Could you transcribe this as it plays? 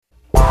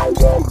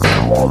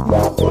Hey,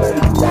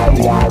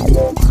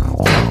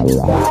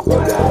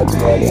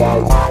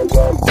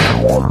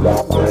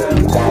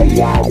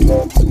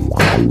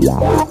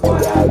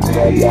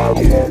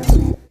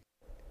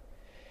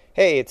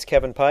 it's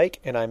Kevin Pike,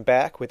 and I'm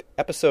back with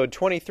episode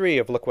 23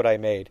 of Look What I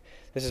Made.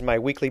 This is my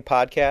weekly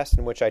podcast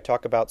in which I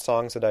talk about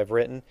songs that I've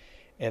written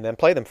and then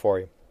play them for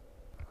you.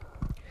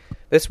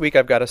 This week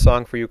I've got a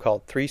song for you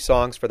called 3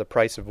 Songs for the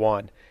Price of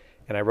One,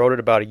 and I wrote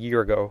it about a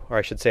year ago, or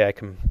I should say I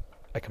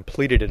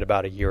completed it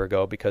about a year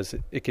ago because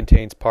it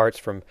contains parts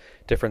from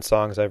different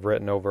songs I've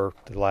written over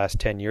the last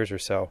 10 years or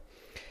so.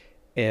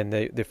 And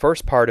the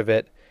first part of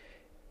it,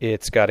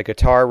 it's got a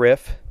guitar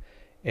riff,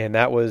 and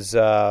that was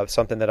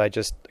something that I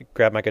just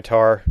grabbed my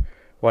guitar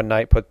one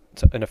night, put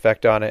an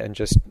effect on it, and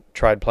just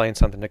tried playing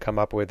something to come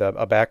up with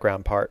a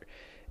background part.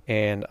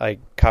 And I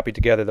copied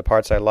together the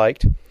parts I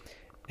liked,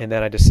 and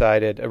then I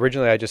decided,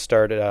 originally I just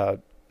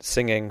started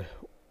singing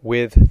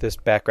with this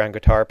background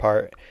guitar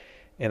part,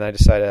 and I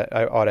decided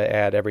I ought to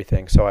add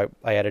everything. So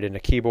I added in a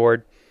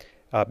keyboard.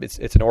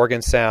 It's an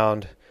organ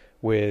sound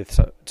with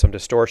some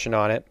distortion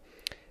on it,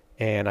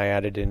 and I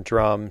added in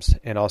drums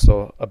and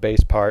also a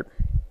bass part.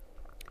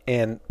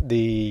 And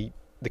the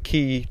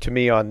key to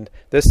me on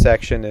this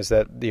section is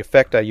that the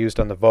effect I used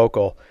on the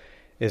vocal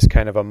is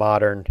kind of a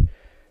modern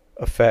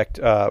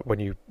effect. When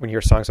you hear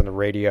songs on the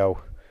radio,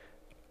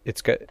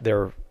 it's got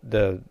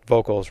the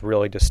vocal is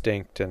really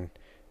distinct and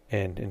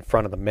in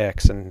front of the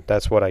mix, and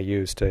that's what I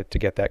use to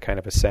get that kind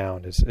of a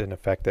sound, is an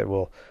effect that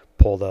will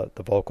pull the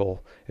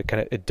vocal.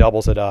 It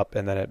doubles it up,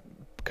 and then it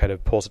kind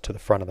of pulls it to the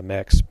front of the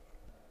mix.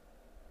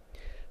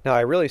 Now,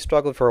 I really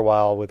struggled for a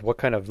while with what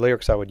kind of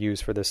lyrics I would use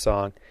for this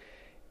song.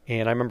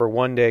 And I remember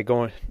one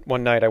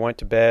night I went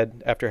to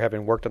bed after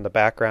having worked on the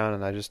background,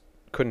 and I just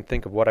couldn't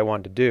think of what I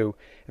wanted to do.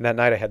 And that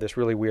night I had this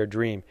really weird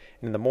dream.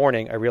 And in the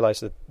morning I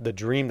realized that the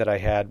dream that I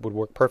had would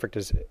work perfect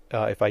as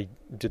if I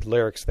did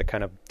lyrics that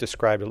kind of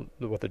described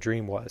what the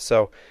dream was.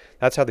 So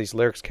that's how these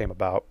lyrics came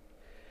about.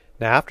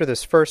 Now, after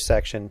this first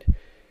section,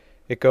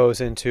 it goes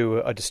into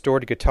a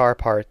distorted guitar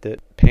part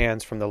that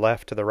pans from the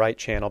left to the right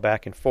channel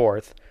back and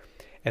forth.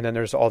 And then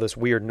there's all this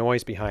weird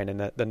noise behind,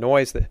 and the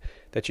noise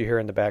that you hear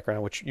in the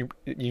background, which you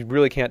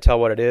really can't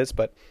tell what it is,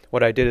 but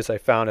what I did is I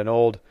found an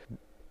old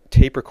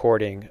tape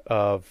recording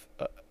of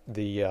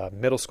the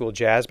middle school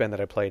jazz band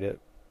that I played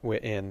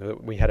in.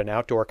 We had an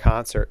outdoor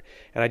concert,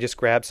 and I just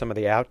grabbed some of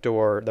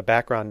the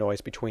background noise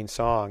between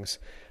songs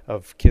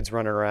of kids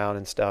running around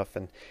and stuff,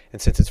 and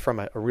since it's from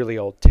a really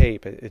old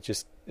tape,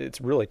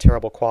 it's really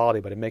terrible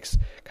quality, but it makes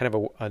kind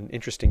of an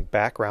interesting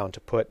background to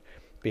put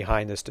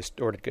behind this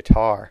distorted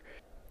guitar.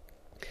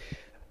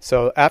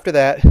 So after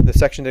that, the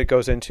section that it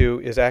goes into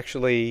is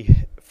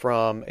actually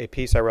from a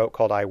piece I wrote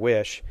called I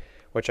Wish,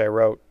 which I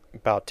wrote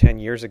about 10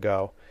 years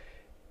ago.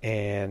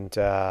 And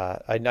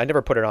I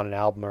never put it on an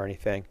album or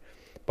anything,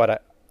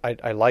 but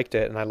I liked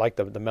it, and I liked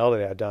the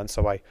melody I'd done.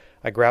 So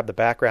I grabbed the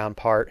background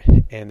part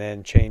and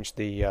then changed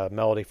the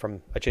melody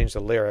I changed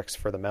the lyrics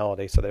for the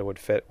melody so that it would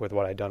fit with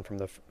what I'd done from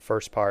the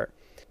first part.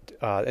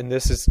 And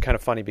this is kind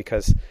of funny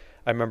because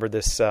I remember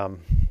this,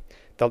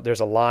 there's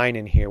a line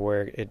in here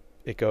where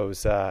it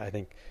goes, I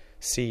think,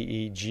 C,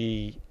 E,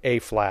 G, A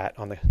flat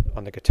on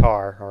the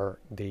guitar, or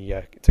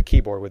it's a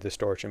keyboard with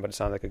distortion, but it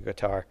sounds like a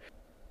guitar.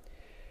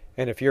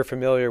 And if you're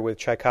familiar with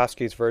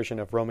Tchaikovsky's version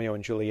of Romeo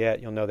and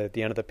Juliet, you'll know that at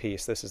the end of the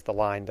piece, this is the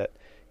line that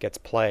gets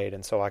played.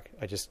 And so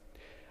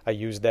I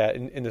used that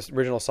in this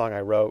original song I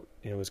wrote.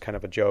 It was kind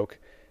of a joke,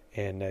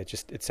 and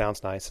it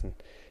sounds nice,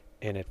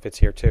 and it fits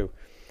here too.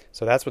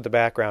 So that's what the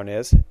background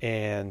is,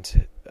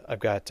 and I've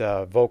got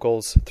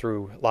vocals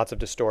through lots of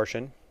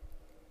distortion.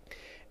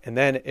 And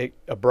then it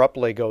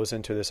abruptly goes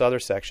into this other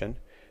section,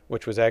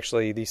 which was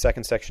actually the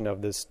second section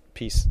of this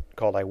piece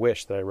called I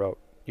Wish that I wrote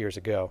years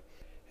ago.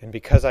 And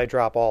because I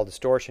drop all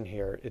distortion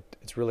here,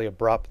 it's really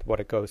abrupt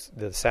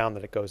the sound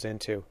that it goes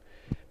into.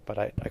 But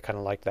I kind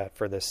of like that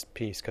for this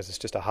piece because it's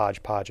just a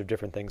hodgepodge of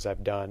different things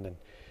I've done, and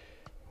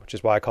which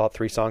is why I call it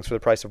 3 songs for the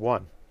price of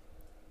one.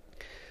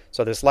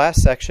 So this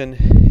last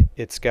section,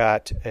 it's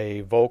got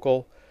a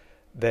vocal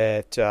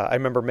that I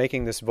remember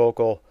making this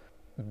vocal.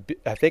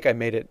 I think I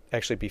made it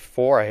actually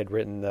before I had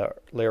written the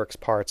lyrics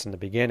parts in the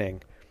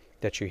beginning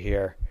that you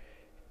hear,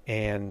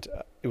 and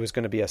it was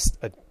going to be a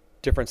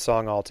different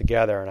song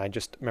altogether. And I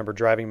just remember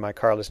driving my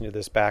car listening to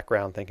this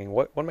background thinking,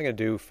 what am I going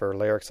to do for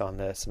lyrics on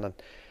this? And then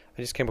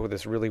I just came up with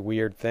this really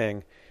weird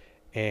thing,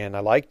 and I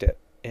liked it,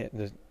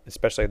 and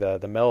especially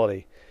the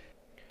melody.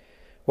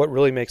 What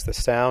really makes the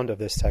sound of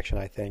this section,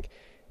 I think,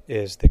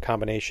 is the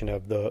combination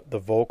of the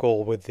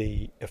vocal with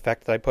the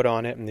effect that I put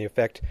on it, and the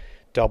effect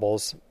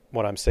doubles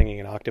what I'm singing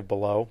an octave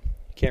below.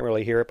 You can't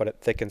really hear it, but it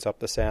thickens up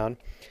the sound.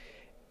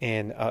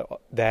 And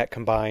that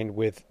combined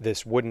with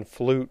this wooden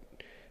flute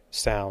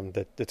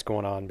sound that's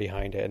going on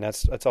behind it. And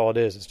that's all it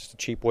is. It's just a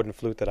cheap wooden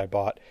flute that I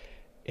bought,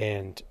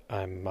 and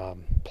I'm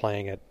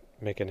playing it,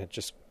 making it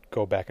just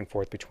go back and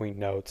forth between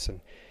notes,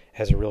 and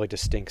has a really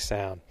distinct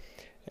sound.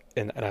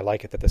 And I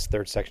like it that this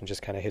third section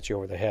just kind of hits you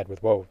over the head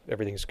with, whoa,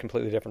 everything's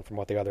completely different from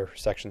what the other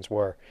sections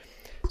were.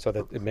 So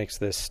that it makes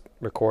this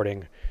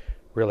recording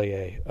really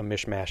a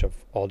mishmash of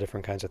all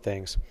different kinds of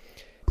things.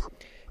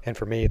 And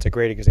for me, it's a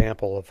great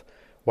example of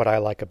what I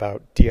like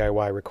about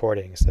DIY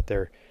recordings, that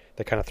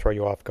they kind of throw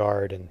you off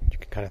guard, and you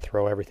can kind of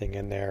throw everything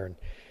in there, and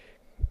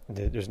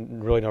there's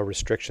really no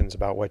restrictions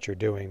about what you're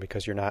doing,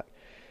 because you're not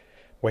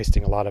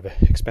wasting a lot of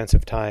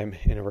expensive time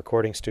in a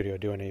recording studio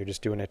doing it. You're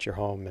just doing it at your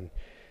home, and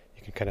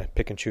you can kind of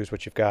pick and choose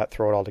what you've got,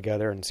 throw it all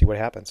together, and see what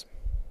happens.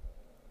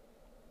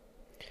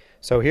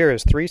 So here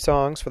is 3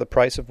 songs for the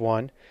price of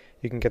 1.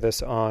 You can get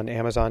this on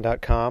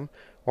Amazon.com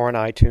or on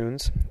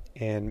iTunes,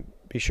 and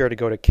be sure to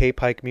go to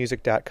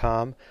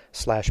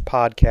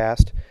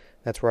kpikemusic.com/podcast.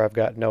 That's where I've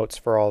got notes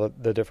for all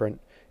the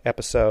different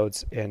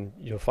episodes, and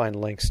you'll find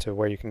links to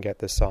where you can get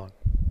this song.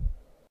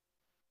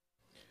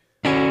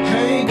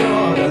 Hang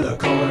on to the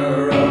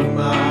corner of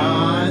my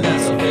eye,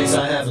 that's a face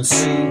I haven't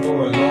seen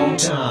for a long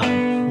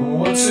time.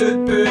 What's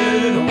it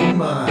been? Oh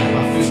my,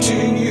 about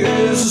 15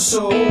 years or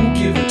so,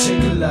 give or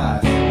take a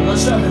life.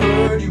 Last I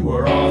heard, you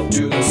were off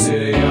to the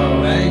city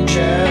of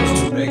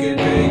Angels to make it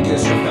big,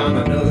 guess you found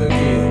another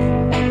gig.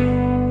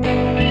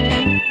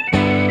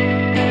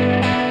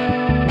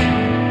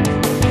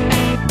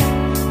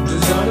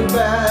 Designer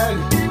bag,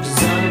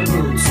 designer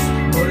boots,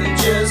 but it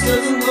just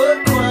doesn't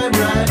look quite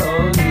right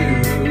on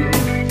you.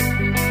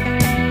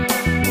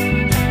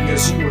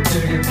 Guess you were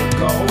taking the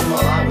gold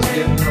while I was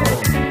getting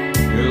old.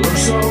 You look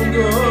so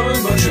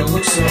good, but you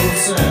look so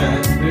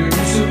sad. There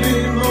used to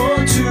be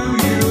more to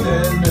you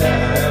than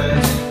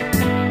that.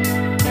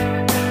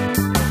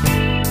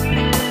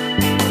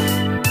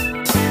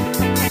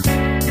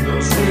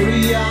 Those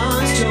weary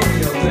eyes tell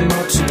me a thing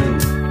or two.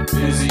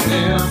 Is he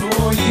there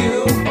for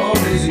you, or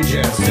is he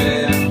just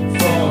there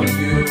for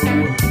you?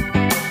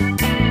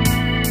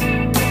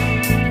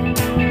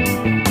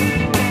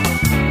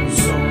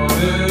 So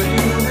whether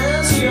you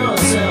ask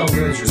yourself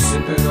as you're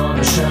sipping on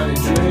a shiny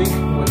drink,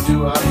 what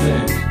do I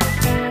think?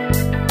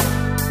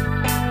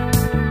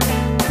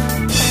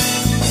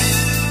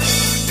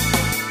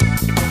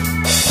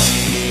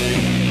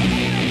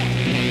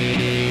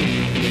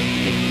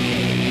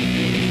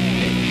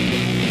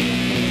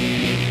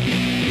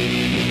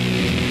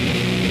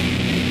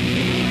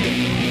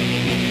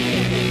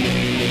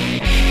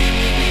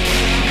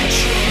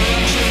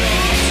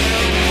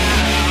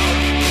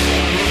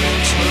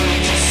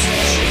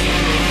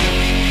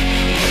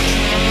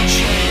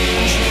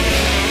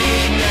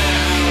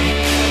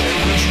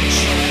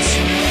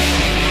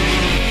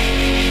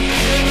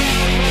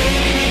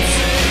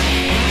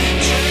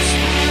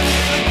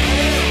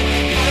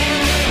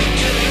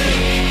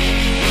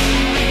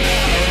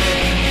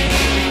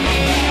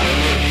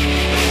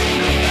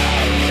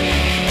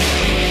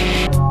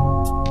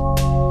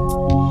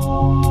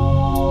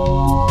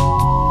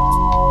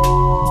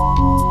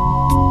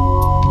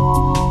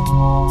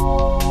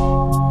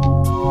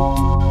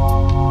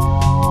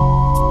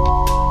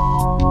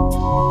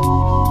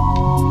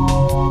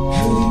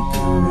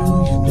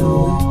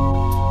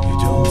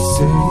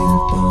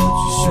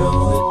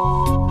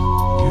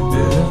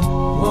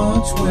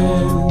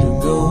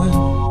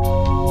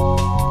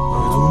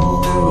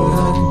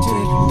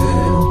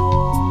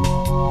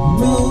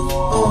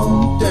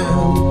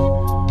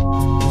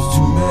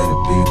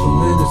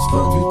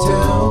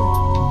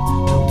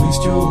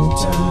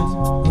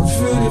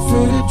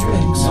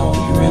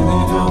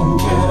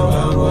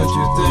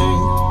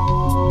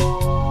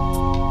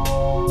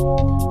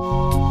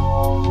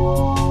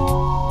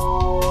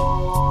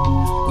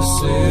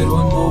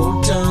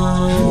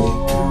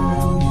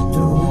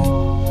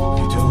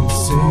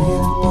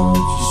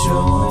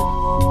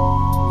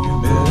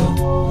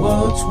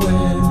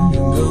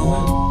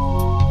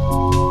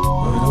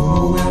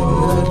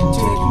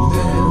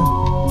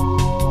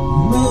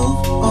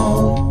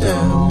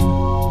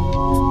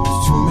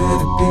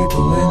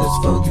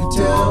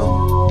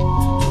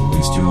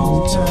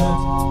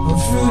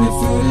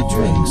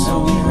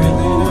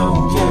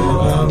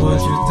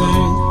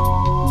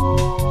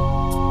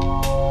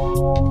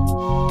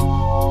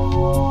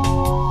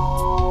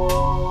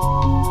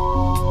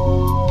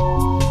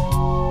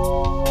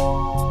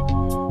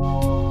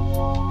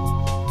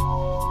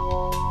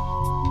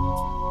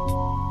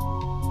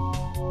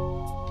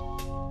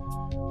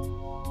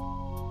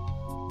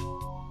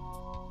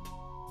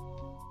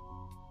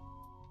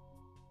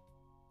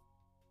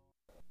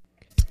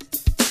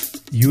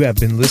 You have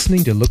been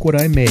listening to Look What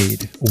I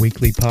Made, a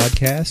weekly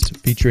podcast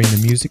featuring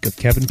the music of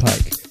Kevin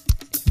Pike.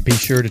 Be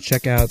sure to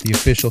check out the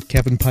official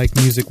Kevin Pike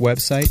Music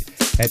website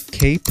at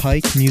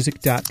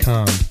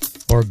kpikemusic.com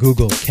or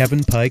Google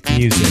Kevin Pike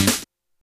Music.